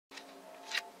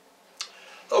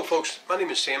Hello folks, my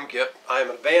name is Sam Gipp. I am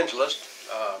an evangelist.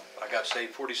 I got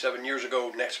saved 47 years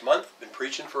ago next month. Been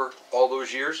preaching for all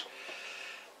those years.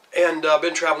 And I've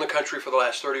been traveling the country for the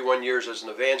last 31 years as an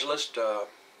evangelist.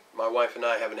 My wife and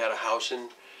I haven't had a house in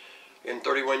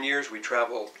 31 years. We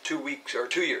travel 2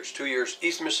 years. 2 years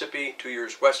east Mississippi, 2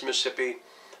 years west Mississippi,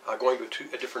 going to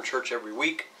a different church every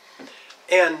week.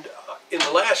 And in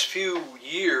the last few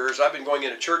years, I've been going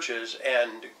into churches,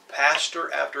 and pastor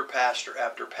after pastor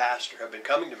after pastor have been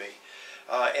coming to me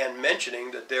and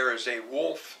mentioning that there is a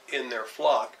wolf in their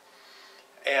flock,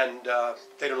 and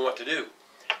they don't know what to do.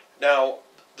 Now,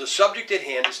 the subject at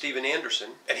hand is Steven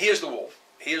Anderson, and he is the wolf.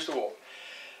 He is the wolf.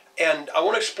 And I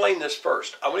want to explain this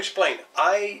first. I want to explain.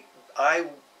 I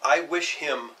wish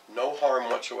him no harm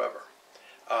whatsoever.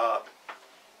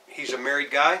 He's a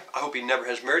married guy. I hope he never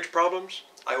has marriage problems.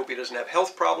 I hope he doesn't have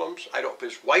health problems. I hope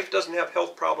his wife doesn't have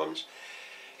health problems.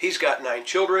 He's got 9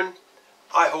 children.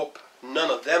 I hope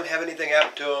none of them have anything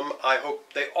happen to him. I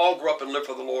hope they all grow up and live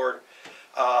for the Lord.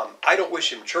 I don't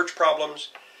wish him church problems.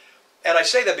 And I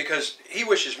say that because he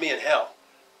wishes me in hell.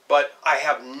 But I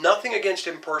have nothing against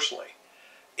him personally.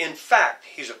 In fact,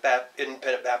 he's an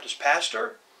independent Baptist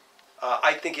pastor.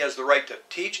 I think he has the right to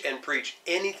teach and preach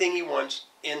anything he wants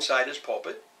inside his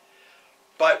pulpit.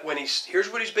 But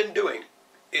here's what he's been doing.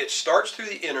 It starts through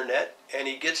the internet, and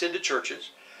he gets into churches.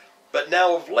 But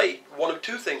now of late, one of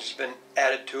 2 things has been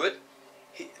added to it.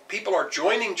 People are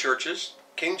joining churches,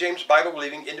 King James Bible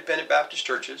believing independent Baptist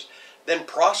churches, then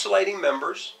proselyting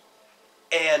members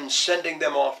and sending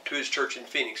them off to his church in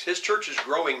Phoenix. His church is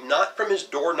growing not from his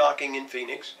door knocking in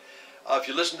Phoenix. If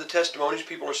you listen to the testimonies,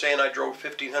 people are saying, I drove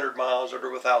 1,500 miles, I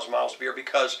drove 1,000 miles to be here,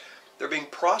 because they're being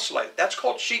proselyted. That's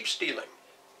called sheep stealing.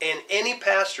 And any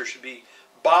pastor should be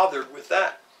bothered with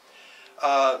that.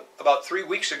 About 3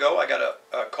 weeks ago, I got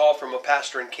a call from a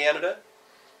pastor in Canada.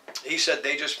 He said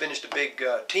they just finished a big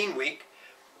teen week,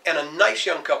 and a nice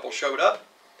young couple showed up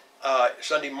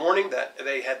Sunday morning. That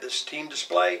they had this teen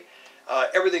display.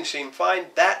 Everything seemed fine.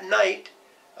 That night,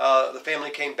 the family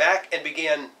came back and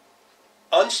began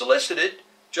unsolicited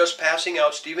just passing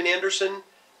out Steven Anderson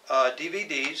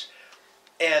DVDs.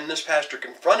 And this pastor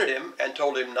confronted him and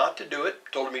told him not to do it,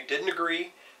 told him he didn't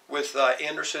agree with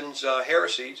Anderson's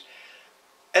heresies.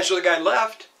 And so the guy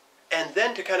left, and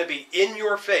then to kind of be in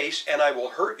your face, and I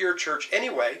will hurt your church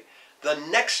anyway, the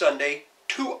next Sunday,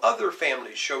 2 other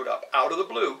families showed up out of the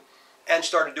blue and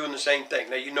started doing the same thing.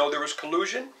 Now, you know there was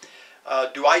collusion.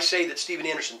 Do I say that Steven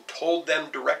Anderson told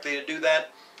them directly to do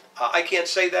that? I can't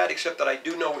say that, except that I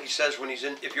do know what he says when he's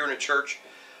in. If you're in a church,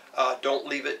 don't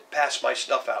leave it, pass my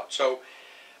stuff out. So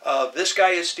this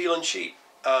guy is stealing sheep.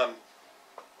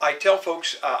 I tell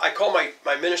folks, I call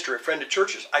my minister a friend to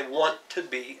churches. I want to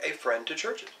be a friend to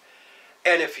churches.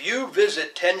 And if you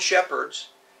visit 10 shepherds,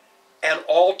 and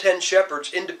all 10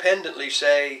 shepherds independently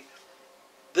say,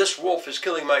 this wolf is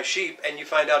killing my sheep, and you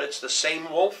find out it's the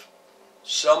same wolf,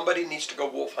 somebody needs to go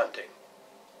wolf hunting.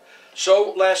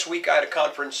 So last week I had a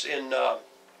conference in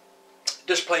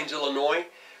Des Plaines, Illinois,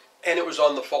 and it was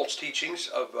on the false teachings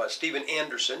of Steven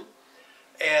Anderson.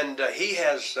 And he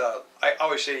has, I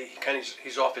always say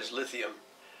he's off his lithium.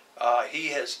 He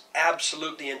is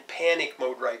absolutely in panic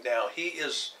mode right now.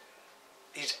 He's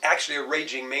actually a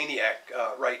raging maniac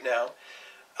right now.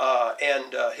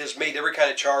 And has made every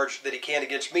kind of charge that he can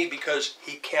against me because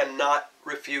he cannot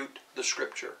refute the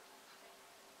Scripture.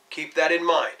 Keep that in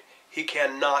mind. He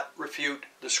cannot refute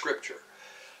the Scripture.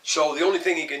 So the only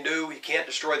thing he can do, he can't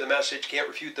destroy the message, can't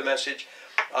refute the message.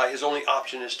 His only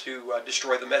option is to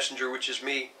destroy the messenger, which is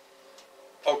me.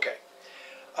 Okay.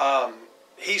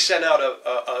 He sent out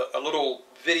a little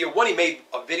video. One, he made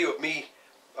a video of me.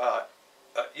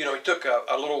 He took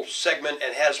a little segment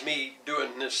and has me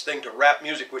doing this thing to rap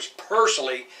music, which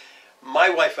personally, my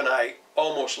wife and I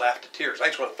almost laughed to tears.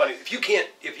 It's one of the funny.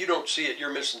 If you don't see it,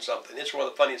 you're missing something. It's one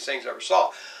of the funniest things I ever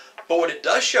saw. But what it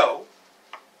does show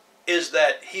is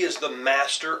that he is the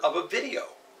master of a video.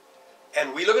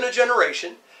 And we live in a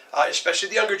generation, especially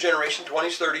the younger generation,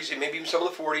 20s, 30s, and maybe even some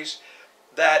of the 40s,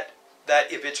 that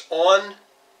if it's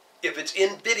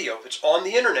in video, if it's on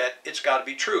the internet, it's got to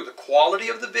be true. The quality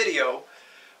of the video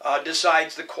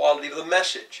decides the quality of the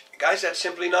message. Guys, that's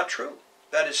simply not true.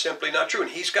 That is simply not true.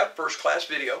 And he's got first-class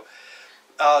video.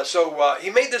 So he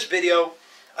made this video,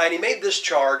 and he made this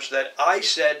charge that I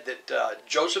said that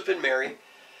Joseph and Mary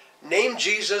named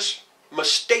Jesus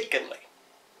mistakenly.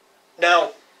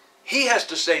 Now, he has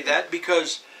to say that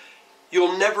because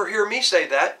you'll never hear me say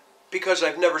that, because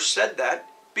I've never said that,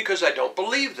 because I don't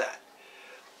believe that.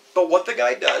 But what the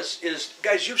guy does is,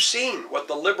 guys, you've seen what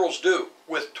the liberals do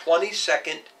with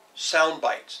 20-second sound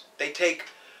bites. They take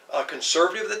a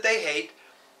conservative that they hate,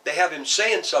 They have him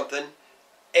saying something,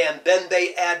 and then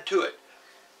they add to it.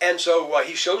 And so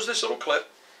he shows this little clip,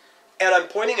 and I'm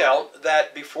pointing out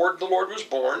that before the Lord was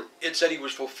born, it said he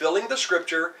was fulfilling the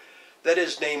scripture that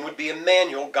his name would be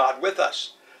Emmanuel, God with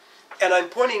us. And I'm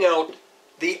pointing out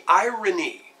the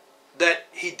irony that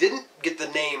he didn't get the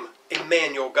name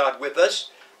Emmanuel, God with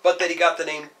us, but that he got the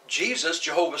name Jesus,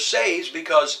 Jehovah saves,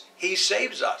 because he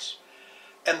saves us.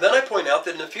 And then I point out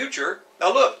that in the future,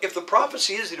 now look, if the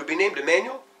prophecy is that he'll be named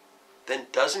Emmanuel, then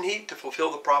doesn't he, to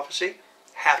fulfill the prophecy,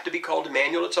 have to be called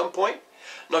Emmanuel at some point?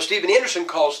 Now, Stephen Anderson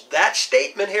calls that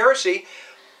statement heresy,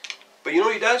 but you know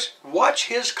what he does? Watch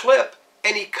his clip,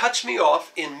 and he cuts me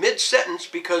off in mid-sentence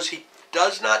because he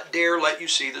does not dare let you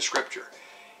see the scripture.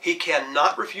 He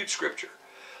cannot refute scripture.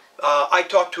 I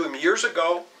talked to him years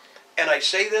ago, and I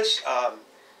say this,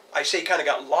 I say he kind of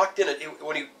got locked in it.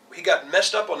 When he got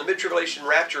messed up on the mid-tribulation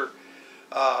rapture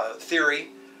theory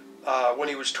when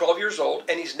he was 12 years old,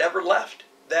 and he's never left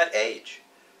that age.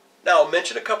 Now, I'll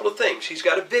mention a couple of things. He's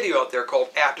got a video out there called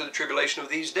After the Tribulation of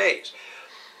These Days.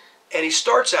 And he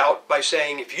starts out by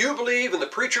saying, if you believe in the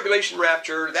pre-tribulation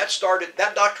rapture,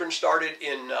 that doctrine started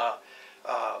in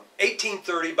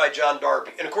 1830 by John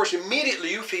Darby. And of course,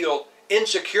 immediately you feel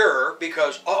insecure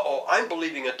because, uh-oh, I'm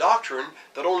believing a doctrine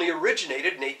that only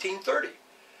originated in 1830.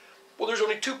 Well, there's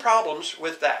only two problems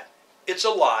with that. It's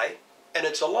a lie, and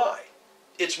it's a lie.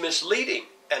 It's misleading,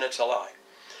 and it's a lie.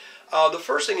 The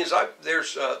first thing is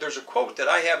there's a quote that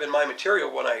I have in my material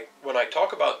when I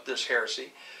talk about this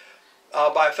heresy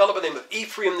by a fellow by the name of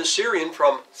Ephraim the Syrian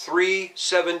from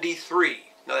 373.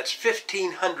 Now that's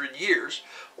 1500 years,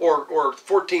 or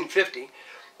 1450,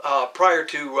 prior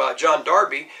to John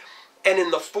Darby. And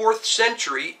in the 4th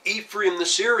century, Ephraim the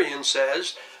Syrian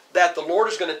says that the Lord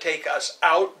is going to take us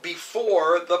out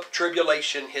before the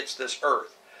tribulation hits this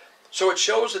earth. So it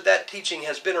shows that that teaching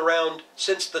has been around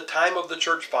since the time of the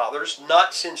church fathers,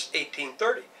 not since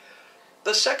 1830.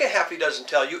 The second half he doesn't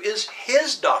tell you is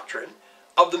his doctrine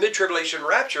of the mid-tribulation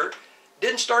rapture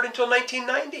didn't start until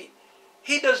 1990.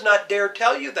 He does not dare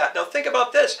tell you that. Now think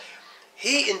about this.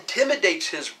 He intimidates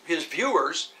his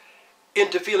viewers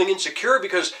into feeling insecure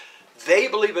because they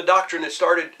believe a doctrine that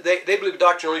started, they believe a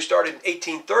doctrine only started in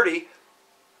 1830,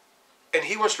 and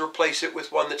he wants to replace it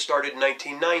with one that started in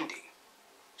 1990.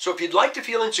 So if you'd like to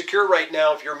feel insecure right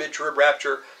now, if you're a mid-trib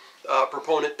rapture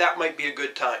proponent, that might be a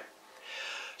good time.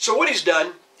 So what he's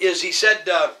done is he said,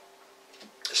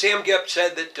 Sam Gipp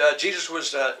said that Jesus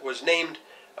was named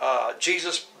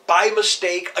Jesus by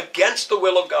mistake against the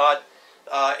will of God.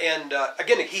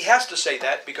 Again, he has to say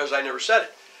that because I never said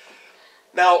it.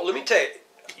 Now, let me tell you,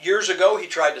 years ago he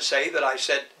tried to say that I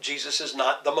said Jesus is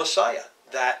not the Messiah.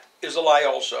 That is a lie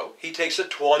also. He takes a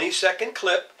 20-second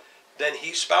clip, then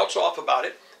he spouts off about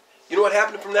it. You know what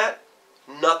happened from that?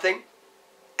 Nothing.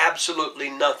 Absolutely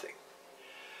nothing.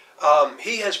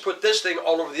 He has put this thing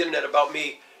all over the internet about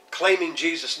me claiming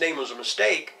Jesus' name was a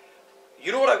mistake.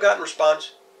 You know what I've got in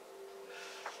response?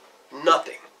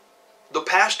 Nothing. The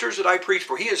pastors that I preach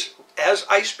for, he is, as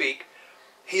I speak,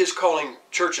 he is calling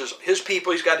churches, his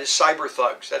people, he's got his cyber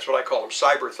thugs. That's what I call them,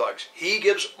 cyber thugs. He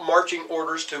gives marching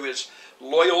orders to his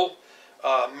loyal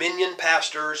minion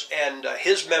pastors and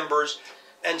his members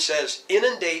and says,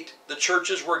 inundate the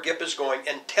churches where Gipp is going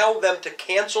and tell them to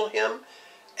cancel him,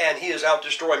 and he is out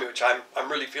destroying me, which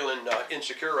I'm really feeling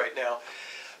insecure right now.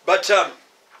 But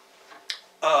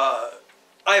I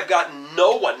have gotten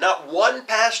no one, not one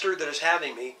pastor that is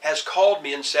having me has called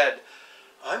me and said,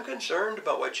 I'm concerned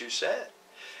about what you said.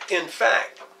 In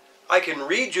fact, I can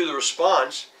read you the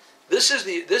response. This is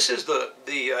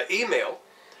the email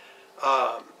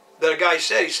that a guy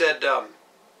said. He said,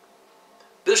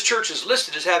 this church is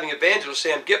listed as having evangelist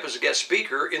Sam Gipp as a guest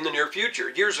speaker in the near future.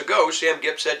 Years ago, Sam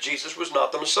Gipp said Jesus was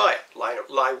not the Messiah.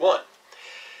 Lie 1.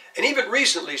 And even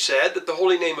recently said that the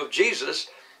holy name of Jesus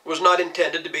was not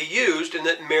intended to be used, and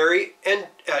that Mary and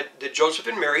that Joseph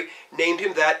and Mary named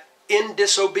him that in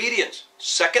disobedience.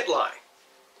 Second lie.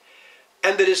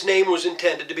 And that his name was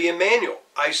intended to be Emmanuel.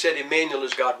 I said Emmanuel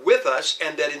is God with us,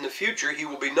 and that in the future he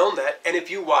will be known that. And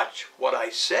if you watch what I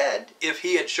said, if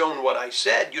he had shown what I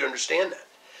said, you'd understand that.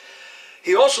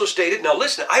 He also stated, now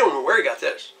listen, I don't know where he got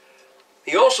this.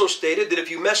 He also stated that if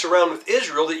you mess around with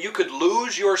Israel, that you could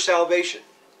lose your salvation.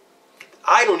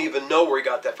 I don't even know where he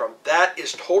got that from. That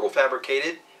is total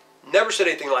fabricated. Never said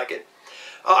anything like it.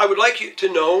 I would like you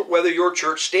to know whether your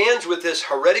church stands with this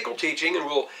heretical teaching and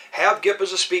will have Gipp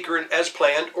as a speaker as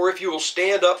planned, or if you will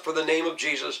stand up for the name of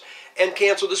Jesus and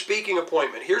cancel the speaking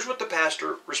appointment. Here's what the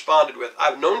pastor responded with.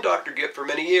 I've known Dr. Gipp for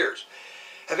many years,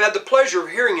 have had the pleasure of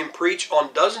hearing him preach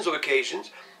on dozens of occasions,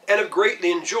 and have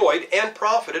greatly enjoyed and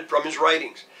profited from his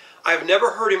writings. I have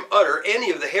never heard him utter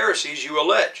any of the heresies you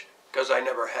allege, because I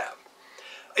never have.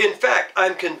 In fact,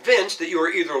 I'm convinced that you are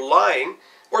either lying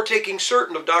or taking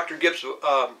certain of Dr. Gipp's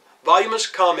voluminous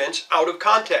comments out of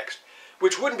context,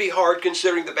 which wouldn't be hard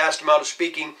considering the vast amount of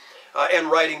speaking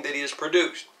and writing that he has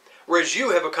produced. Whereas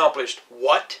you have accomplished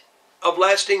what of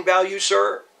lasting value,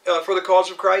 sir, for the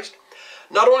cause of Christ?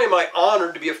 Not only am I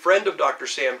honored to be a friend of Dr.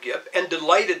 Sam Gipp and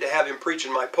delighted to have him preach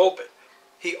in my pulpit,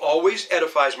 he always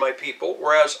edifies my people,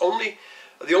 whereas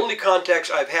the only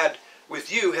contacts I've had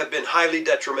with you have been highly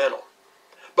detrimental.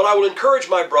 But I will encourage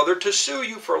my brother to sue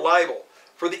you for libel,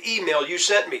 for the email you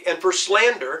sent me, and for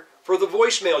slander for the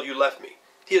voicemail you left me.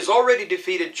 He has already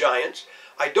defeated giants.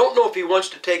 I don't know if he wants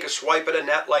to take a swipe at a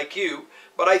gnat like you,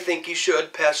 but I think he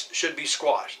should. Pest should be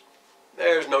squashed.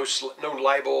 There's no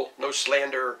libel, no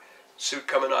slander suit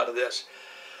coming out of this.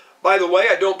 By the way,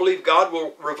 I don't believe God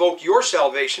will revoke your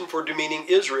salvation for demeaning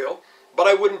Israel, but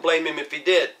I wouldn't blame him if he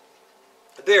did.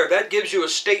 There, that gives you a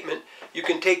statement you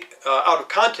can take out of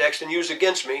context and use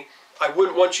against me. I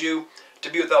wouldn't want you to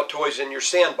be without toys in your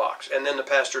sandbox. And then the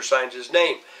pastor signs his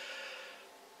name.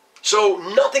 So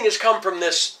nothing has come from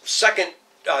this second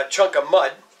chunk of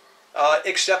mud,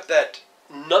 except that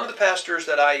none of the pastors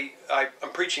that I'm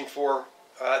preaching for,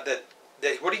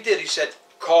 what he did, he said,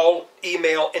 call,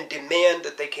 email, and demand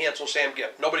that they cancel Sam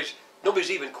Gipp.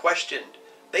 Nobody's even questioned.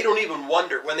 They don't even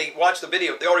wonder. When they watch the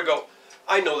video, they already go,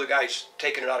 I know the guy's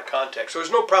taking it out of context. So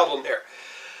there's no problem there.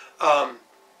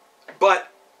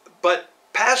 But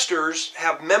pastors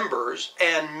have members,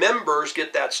 and members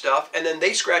get that stuff, and then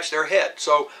they scratch their head.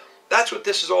 So that's what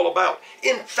this is all about.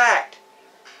 In fact,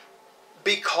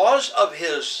 because of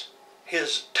his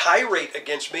tirade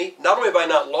against me, not only have I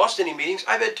not lost any meetings,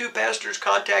 I've had 2 pastors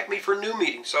contact me for new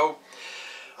meetings. So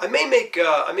I may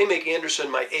make Anderson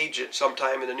my agent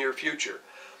sometime in the near future.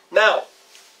 Now,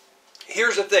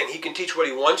 here's the thing: he can teach what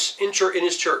he wants in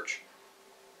his church,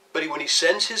 but when he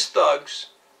sends his thugs,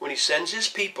 when he sends his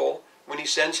people, when he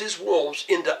sends his wolves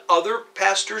into other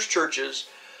pastors' churches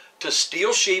to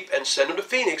steal sheep and send them to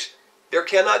Phoenix, there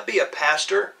cannot be a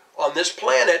pastor on this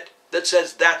planet that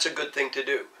says that's a good thing to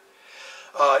do.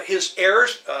 His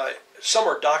errors, some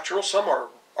are doctrinal, some are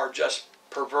just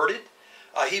perverted.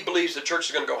 He believes the church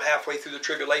is going to go halfway through the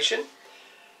tribulation.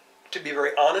 To be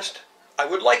very honest, I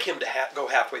would like him to go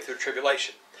halfway through the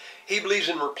tribulation. He believes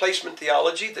in replacement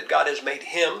theology, that God has made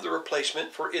him the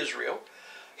replacement for Israel.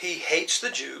 He hates the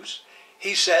Jews.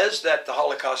 He says that the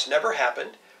Holocaust never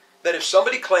happened, that if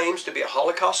somebody claims to be a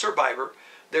Holocaust survivor,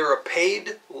 they're a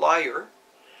paid liar.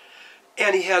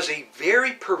 And he has a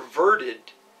very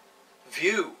perverted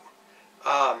view.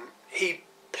 He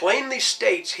plainly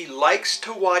states he likes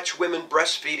to watch women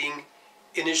breastfeeding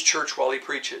in his church while he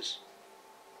preaches.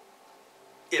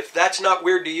 If that's not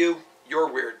weird to you,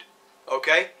 you're weird.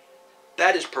 Okay?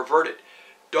 That is perverted.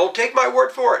 Don't take my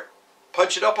word for it.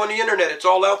 Punch it up on the internet. It's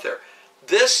all out there.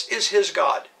 This is his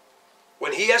God.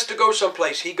 When he has to go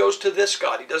someplace, he goes to this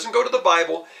God. He doesn't go to the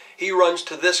Bible. He runs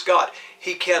to this God.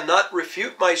 He cannot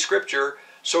refute my scripture,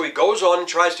 so he goes on and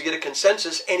tries to get a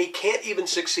consensus, and he can't even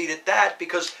succeed at that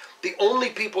because the only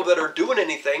people that are doing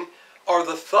anything are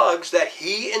the thugs that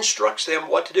he instructs them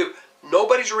what to do.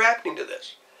 Nobody's reacting to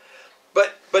this.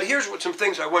 But here's some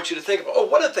things I want you to think about. Oh,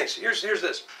 one of the things, here's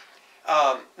this.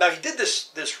 Now, he did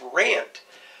this rant,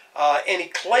 and he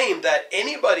claimed that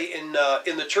anybody in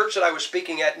the church that I was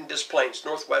speaking at in Des Plaines,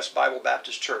 Northwest Bible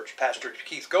Baptist Church, Pastor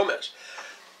Keith Gomez,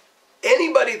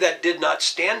 anybody that did not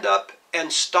stand up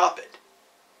and stop it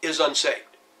is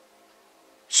unsaved.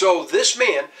 So this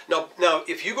man, now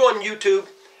if you go on YouTube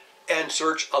and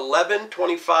search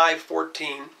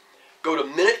 11:25:14, go to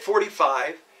minute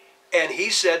 45, and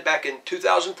he said back in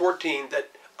 2014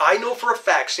 that I know for a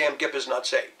fact Sam Gipp is not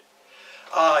saved.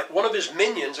 One of his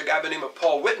minions, a guy by the name of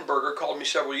Paul Wittenberger, called me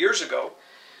several years ago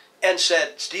and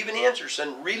said, Stephen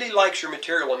Anderson really likes your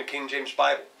material in the King James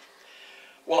Bible.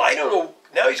 Well, I don't know.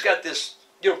 Now he's got this,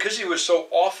 because he was so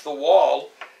off the wall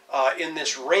in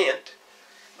this rant,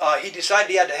 he decided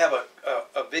he had to have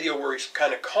a video where he's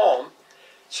kind of calm.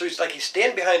 So he's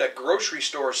standing behind a grocery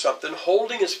store or something,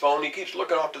 holding his phone. He keeps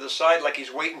looking off to the side like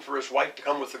he's waiting for his wife to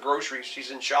come with the groceries.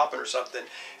 She's in shopping or something. And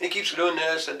he keeps doing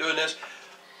this and doing this.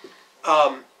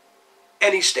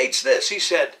 And he states this. He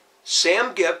said,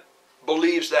 Sam Gipp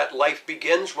believes that life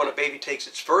begins when a baby takes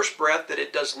its first breath, that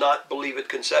it does not believe at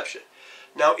conception.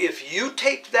 Now, if you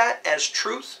take that as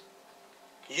truth,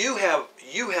 you have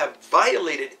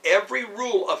violated every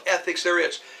rule of ethics there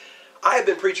is. I have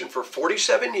been preaching for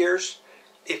 47 years.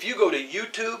 If you go to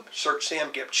YouTube, search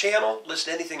Sam Gipp channel,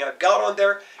 listen to anything I've got on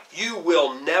there, you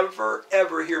will never,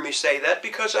 ever hear me say that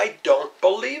because I don't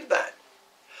believe that.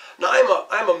 Now,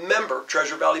 I'm a member of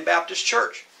Treasure Valley Baptist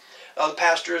Church. The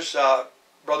pastor is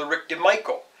Brother Rick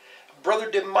DeMichael. Brother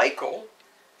DeMichael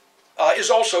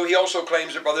he also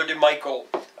claims that Brother DeMichael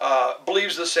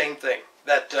believes the same thing,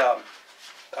 that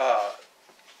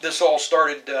this all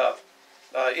started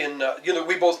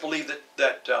we both believe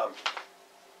that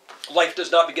life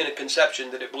does not begin at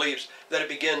conception, that it believes that it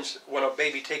begins when a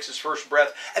baby takes his first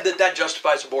breath, and that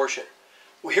justifies abortion.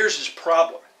 Well, here's his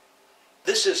problem.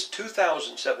 This is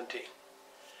 2017.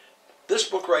 This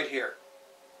book right here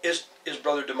is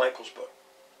Brother DeMichael's book.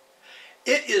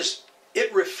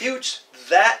 It refutes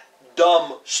that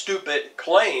dumb, stupid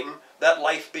claim that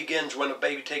life begins when a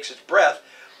baby takes its breath.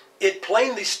 It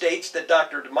plainly states that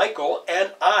Dr. DeMichael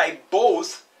and I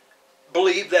both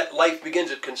believe that life begins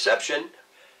at conception,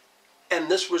 and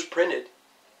this was printed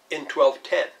in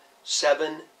 1210,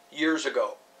 7 years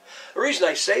ago. The reason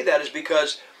I say that is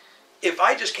because if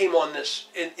I just came on this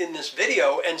in this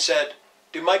video and said,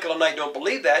 DeMichael and I don't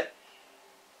believe that,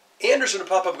 Anderson would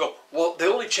pop up and go, well, they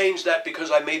only changed that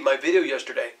because I made my video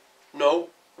yesterday. No,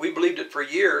 we believed it for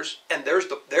years, and there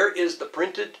is the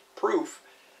printed proof.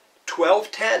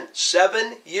 1210,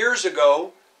 7 years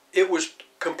ago, it was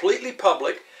completely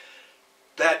public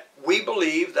that we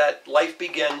believe that life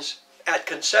begins at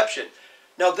conception.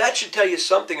 Now that should tell you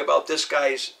something about this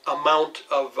guy's amount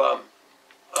of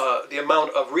the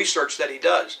amount of research that he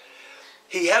does.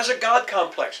 He has a God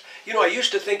complex. You know, I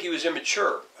used to think he was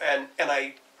immature, and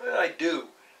I do.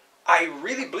 I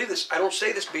really believe this. I don't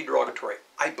say this to be derogatory.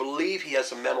 I believe he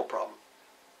has a mental problem.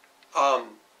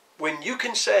 When you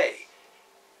can say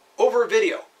over a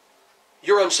video,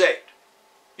 you're unsaved.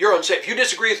 You're unsaved. If you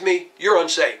disagree with me, you're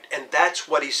unsaved. And that's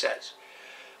what he says.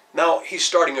 Now, he's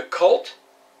starting a cult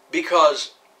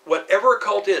because whatever a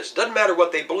cult is, doesn't matter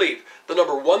what they believe. The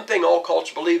number one thing all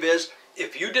cults believe is,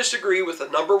 if you disagree with the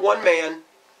number one man,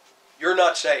 you're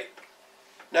not saved.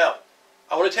 Now,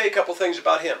 I want to tell you a couple things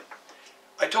about him.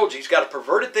 I told you, he's got a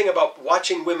perverted thing about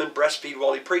watching women breastfeed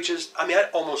while he preaches. I mean,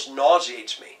 that almost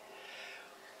nauseates me.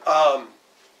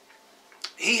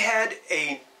 He had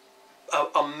a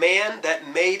man that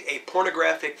made a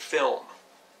pornographic film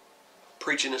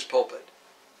preach in his pulpit.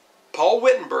 Paul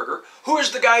Wittenberger, who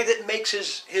is the guy that makes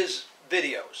his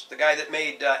videos, the guy that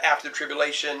made After the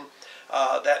Tribulation,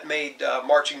 that made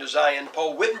Marching to Zion.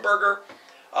 Paul Wittenberger,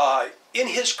 in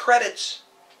his credits,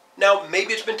 now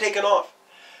maybe it's been taken off,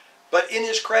 but in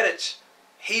his credits,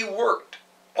 he worked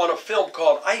on a film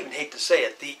called, I even hate to say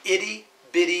it, the Itty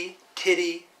Bitty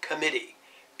Titty Committee.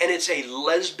 And it's a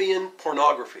lesbian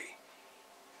pornography.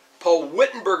 Paul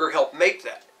Wittenberger helped make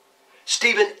that.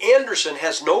 Steven Anderson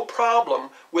has no problem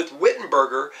with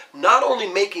Wittenberger not only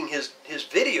making his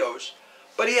videos,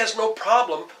 but he has no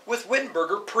problem with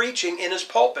Wittenberger preaching in his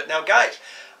pulpit. Now guys,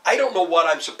 I don't know what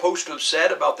I'm supposed to have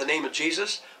said about the name of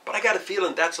Jesus, but I got a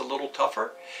feeling that's a little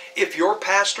tougher. If you're a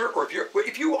pastor, or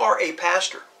if you are a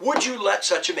pastor, would you let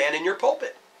such a man in your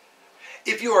pulpit?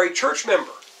 If you are a church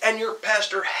member and your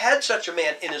pastor had such a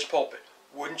man in his pulpit,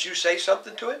 wouldn't you say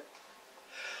something to it?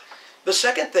 The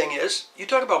second thing is, you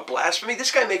talk about blasphemy.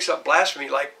 This guy makes up blasphemy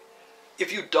like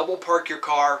if you double park your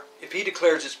car, if he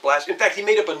declares it's blasphemy. In fact, he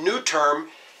made up a new term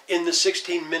in the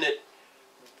 16-minute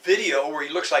video where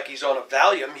he looks like he's on a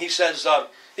Valium. He says,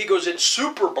 he goes, it's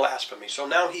super blasphemy. So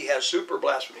now he has super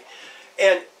blasphemy.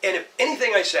 And if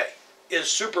anything I say is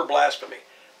super blasphemy,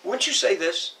 wouldn't you say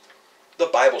this? The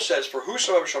Bible says, for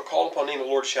whosoever shall call upon the name of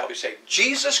the Lord shall be saved.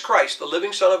 Jesus Christ, the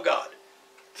living Son of God,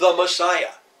 the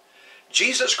Messiah.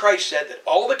 Jesus Christ said that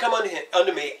all that come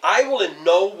unto me, I will in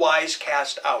no wise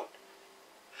cast out.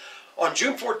 On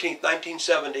June 14th,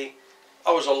 1970,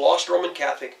 I was a lost Roman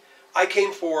Catholic. I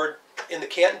came forward in the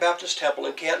Canton Baptist Temple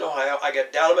in Canton, Ohio. I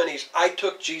got down on my knees. I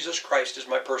took Jesus Christ as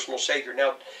my personal Savior.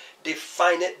 Now,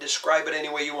 define it, describe it any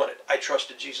way you want it. I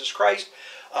trusted Jesus Christ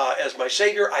as my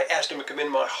Savior. I asked Him to come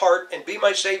into my heart and be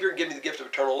my Savior and give me the gift of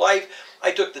eternal life.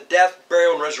 I took the death,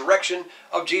 burial, and resurrection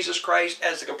of Jesus Christ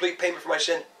as the complete payment for my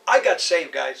sin. I got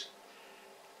saved, guys.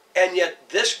 And yet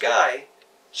this guy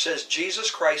says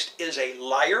Jesus Christ is a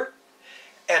liar.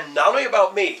 And not only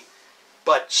about me,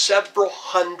 but several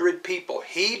hundred people.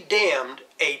 He damned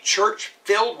a church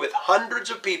filled with hundreds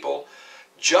of people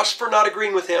just for not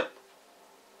agreeing with him.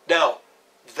 Now,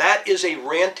 that is a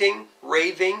ranting,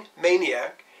 raving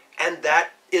maniac, and that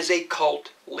is a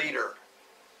cult leader.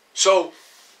 So,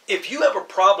 if you have a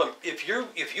problem, if you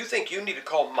think you need to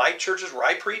call my churches where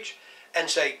I preach and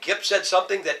say Gipp said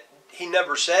something that he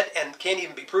never said and can't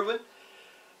even be proven,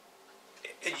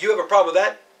 you have a problem with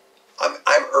that?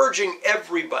 I'm urging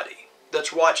everybody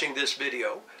that's watching this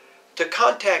video to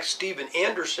contact Steven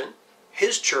Anderson,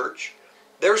 his church.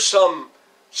 There's some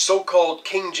so-called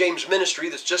King James ministry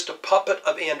that's just a puppet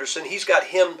of Anderson. He's got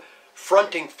him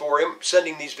fronting for him,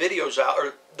 sending these videos out,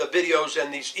 or the videos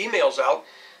and these emails out.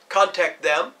 Contact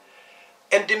them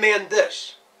and demand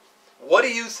this. What do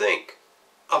you think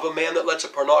of a man that lets a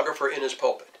pornographer in his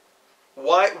pulpit?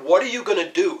 What are you going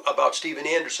to do about Steven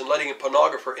Anderson letting a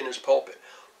pornographer in his pulpit?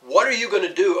 What are you going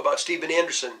to do about Steven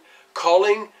Anderson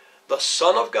calling the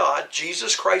Son of God,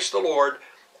 Jesus Christ the Lord,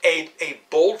 a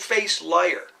bold-faced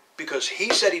liar? Because he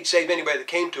said he'd save anybody that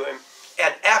came to him,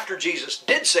 and after Jesus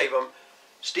did save him,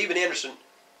 Steven Anderson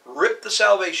ripped the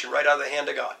salvation right out of the hand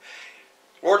of God.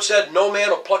 The Lord said, no man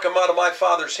will pluck him out of my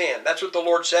Father's hand. That's what the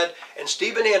Lord said. And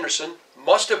Steven Anderson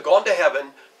must have gone to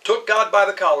heaven, took God by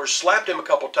the collar, slapped him a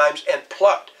couple times, and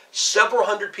plucked several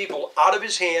hundred people out of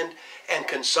his hand and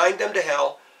consigned them to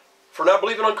hell for not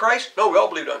believing on Christ? No, we all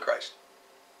believed on Christ.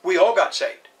 We all got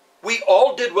saved. We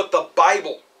all did what the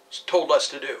Bible told us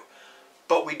to do.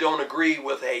 But we don't agree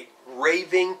with a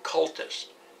raving cultist,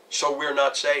 so we're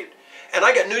not saved. And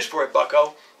I got news for you,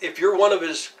 bucko. If you're one of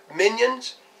his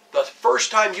minions, the first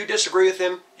time you disagree with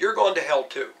him, you're going to hell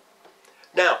too.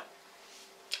 Now,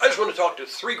 I just want to talk to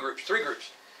three groups.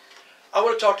 I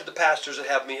want to talk to the pastors that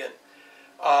have me in.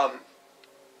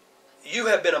 You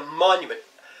have been a monument.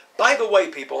 By the way,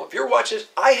 people, if you're watching this,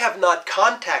 I have not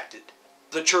contacted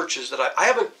the churches that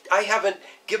I haven't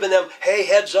given them, hey,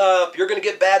 heads up, you're going to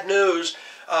get bad news.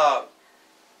 I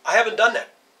haven't done that.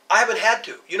 I haven't had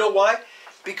to. You know why?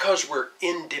 Because we're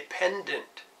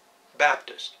independent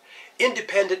Baptist.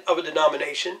 Independent of a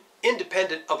denomination,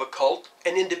 independent of a cult,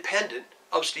 and independent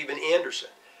of Steven Anderson.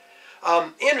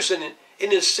 Anderson,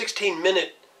 in his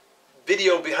 16-minute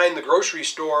video behind the grocery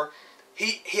store,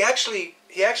 he actually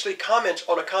comments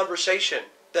on a conversation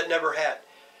that never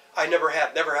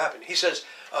happened. He says,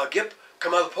 Gipp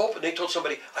come out of the pulpit, and he told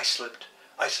somebody, I slipped.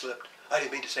 I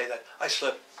didn't mean to say that. I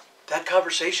slipped. That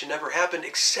conversation never happened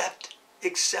except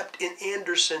in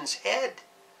Anderson's head.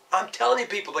 I'm telling you,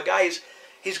 people, the guy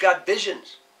he's got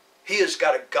visions. He has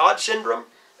got a God syndrome,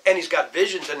 and he's got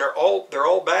visions, and they're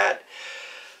all bad.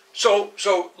 So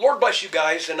Lord bless you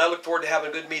guys, and I look forward to having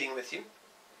a good meeting with you.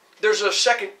 There's a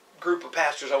second group of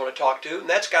pastors I want to talk to, and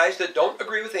that's guys that don't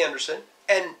agree with Anderson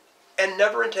and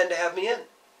never intend to have me in.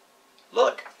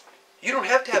 Look, you don't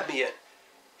have to have me in.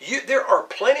 There are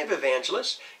plenty of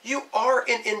evangelists. You are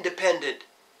an independent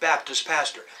Baptist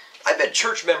pastor. I've had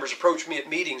church members approach me at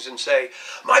meetings and say,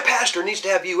 my pastor needs to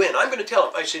have you in. I'm going to tell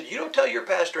him. I said, you don't tell your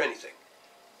pastor anything.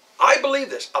 I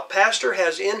believe this. A pastor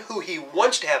has in who he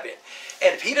wants to have in.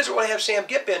 And if he doesn't want to have Sam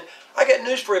Gipp in, I got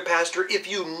news for you, pastor. If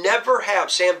you never have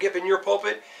Sam Gipp in your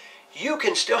pulpit, you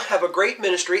can still have a great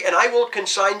ministry, and I won't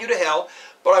consign you to hell.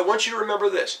 But I want you to remember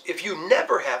this. If you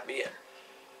never have me in,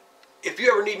 if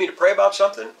you ever need me to pray about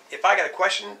something, if I got a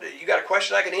question, you got a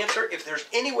question I can answer, if there's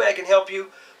any way I can help you,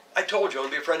 I told you I'm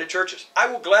going to be a friend of churches.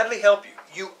 I will gladly help you.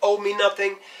 You owe me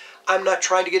nothing. I'm not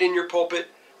trying to get in your pulpit.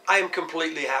 I am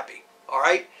completely happy. All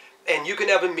right? And you can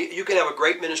have a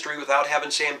great ministry without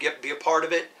having Sam Gipp be a part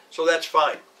of it, so that's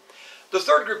fine. The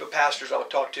third group of pastors I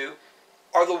want to talk to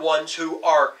are the ones who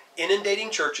are inundating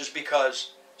churches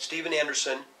because Steven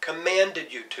Anderson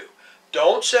commanded you to.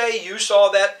 Don't say you saw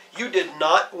that. You did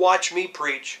not watch me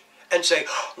preach and say,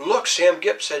 look, Sam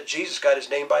Gipp said Jesus got his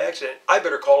name by accident. I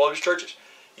better call all his churches.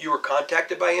 You were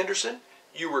contacted by Anderson.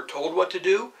 You were told what to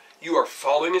do. You are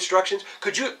following instructions.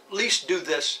 Could you at least do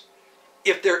this?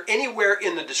 If there anywhere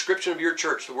in the description of your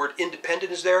church the word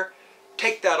independent is there,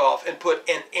 take that off and put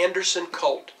an Anderson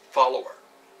cult follower.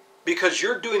 Because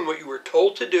you're doing what you were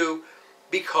told to do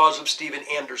because of Steven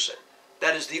Anderson.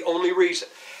 That is the only reason.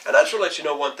 And I just want to let you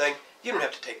know one thing. You don't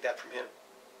have to take that from him.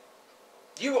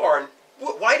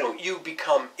 Why don't you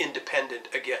become independent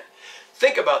again?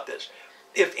 Think about this.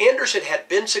 If Anderson had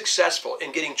been successful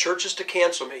in getting churches to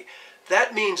cancel me,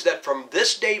 that means that from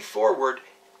this day forward,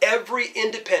 every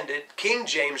independent, King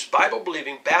James,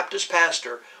 Bible-believing Baptist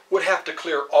pastor would have to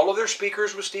clear all of their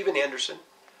speakers with Steven Anderson,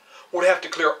 would have to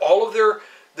clear all of their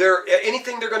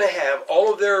anything they're going to have,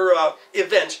 all of their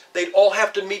events. They'd all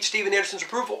have to meet Steven Anderson's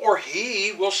approval, or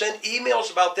he will send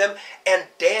emails about them and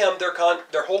damn their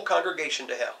whole congregation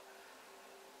to hell.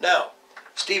 Now,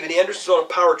 Steven Anderson's on a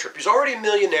power trip. He's already a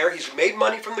millionaire. He's made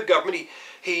money from the government.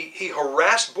 He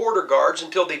harassed border guards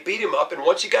until they beat him up, and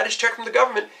once he got his check from the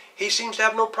government, he seems to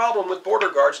have no problem with border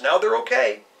guards. Now they're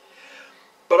okay.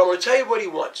 But I'm going to tell you what he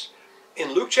wants.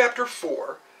 In Luke chapter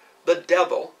 4, the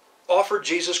devil offered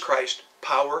Jesus Christ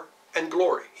power and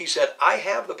glory. He said, I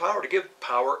have the power to give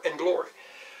power and glory.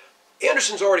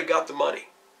 Anderson's already got the money,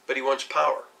 but he wants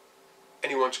power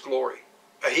and he wants glory.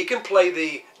 He can play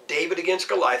the David against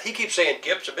Goliath. He keeps saying,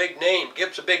 Gipp's a big name,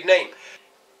 Gipp's a big name.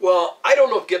 Well, I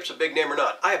don't know if Gipp's a big name or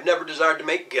not. I have never desired to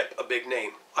make Gipp a big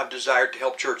name. I've desired to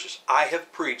help churches. I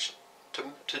have preached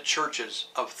to churches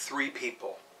of 3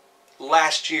 people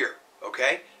last year,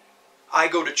 okay? I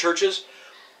go to churches.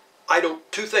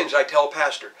 Two things I tell a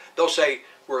pastor. They'll say,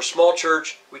 we're a small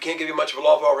church, we can't give you much of a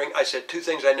love offering. I said 2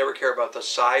 things I never care about: the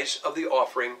size of the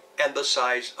offering and the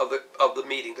size of the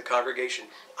meeting, the congregation.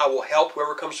 I will help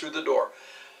whoever comes through the door.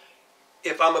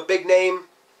 If I'm a big name,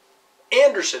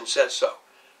 Anderson says so.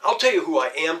 I'll tell you who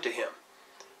I am to him.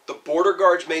 The border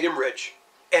guards made him rich,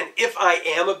 and if I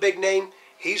am a big name,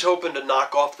 he's hoping to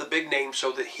knock off the big name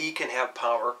so that he can have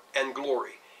power and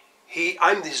glory.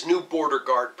 I'm his new border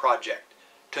guard project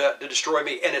to destroy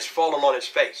me, and it's fallen on his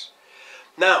face.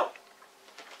 Now,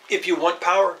 if you want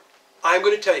power, I'm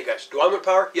going to tell you guys, do I want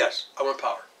power? Yes, I want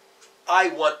power. I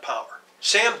want power.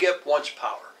 Sam Gipp wants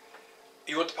power.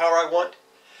 You want the power I want?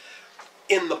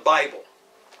 In the Bible,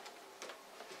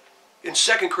 in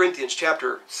 2 Corinthians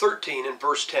chapter 13 and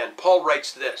verse 10, Paul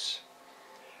writes this: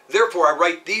 "Therefore I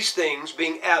write these things,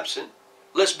 being absent,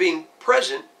 lest being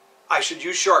present I should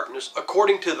use sharpness,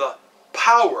 according to the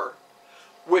power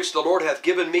which the Lord hath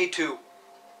given me to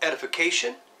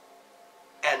edification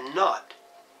and not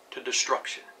to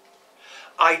destruction."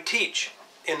 I teach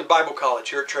in the Bible college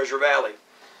here at Treasure Valley,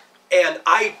 and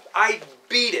I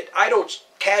beat it. I don't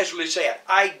casually say it.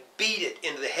 I beat it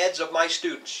into the heads of my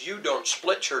students. You don't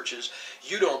split churches.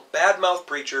 You don't badmouth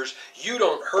preachers. You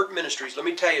don't hurt ministries. Let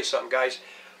me tell you something, guys.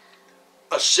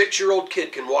 A 6-year-old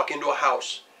kid can walk into a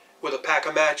house with a pack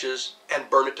of matches and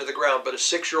burn it to the ground, but a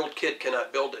 6-year-old kid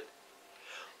cannot build it.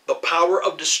 The power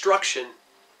of destruction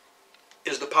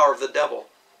is the power of the devil.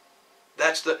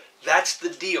 That's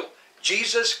the deal.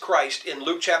 Jesus Christ in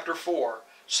Luke chapter 4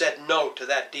 said no to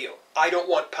that deal. I don't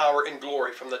want power and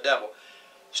glory from the devil.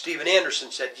 Steven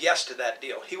Anderson said yes to that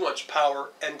deal. He wants power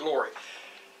and glory.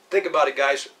 Think about it,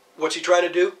 guys. What's he trying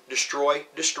to do? Destroy,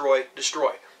 destroy,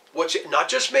 destroy. Not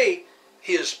just me.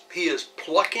 He is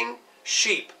plucking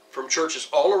sheep from churches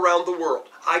all around the world.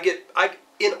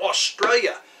 In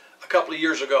Australia a couple of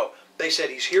years ago, they said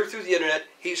he's here through the internet.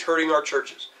 He's hurting our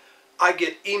churches. I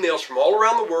get emails from all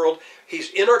around the world. He's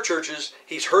in our churches.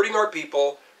 He's hurting our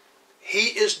people.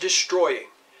 He is destroying.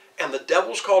 And the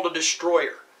devil's called a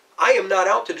destroyer. I am not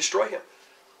out to destroy him.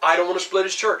 I don't want to split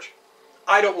his church.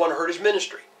 I don't want to hurt his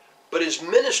ministry. But his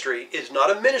ministry is not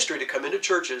a ministry to come into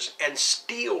churches and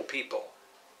steal people.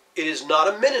 It is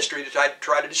not a ministry to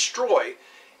try to destroy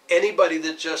anybody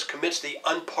that just commits the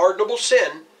unpardonable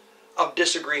sin of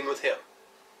disagreeing with him.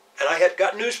 And I had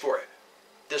got news for you.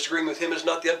 Disagreeing with him is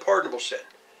not the unpardonable sin.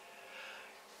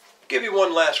 I'll give you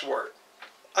one last word.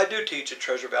 I do teach at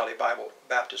Treasure Valley Bible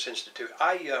Baptist Institute.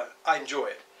 I enjoy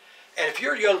it. And if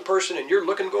you're a young person and you're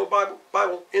looking to go to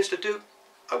Bible Institute,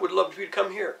 I would love for you to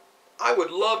come here. I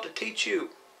would love to teach you.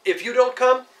 If you don't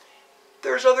come,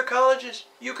 there's other colleges.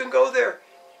 You can go there.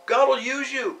 God will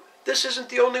use you. This isn't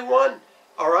the only one.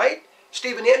 All right?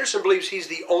 Steven Anderson believes he's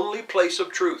the only place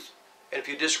of truth. And if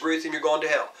you disagree with him, you're going to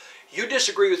hell. You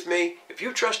disagree with me, if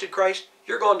you trusted Christ,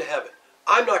 you're going to heaven.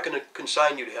 I'm not going to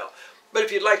consign you to hell. But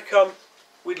if you'd like to come,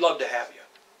 we'd love to have you.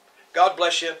 God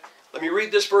bless you. Let me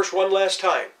read this verse one last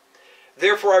time.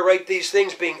 "Therefore I write these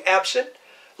things, being absent,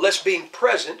 lest being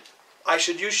present I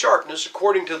should use sharpness,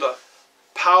 according to the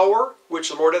power which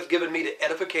the Lord hath given me to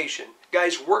edification."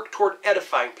 Guys, work toward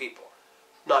edifying people,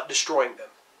 not destroying them,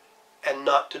 and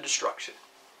not to destruction.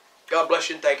 God bless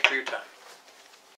you, and thank you for your time.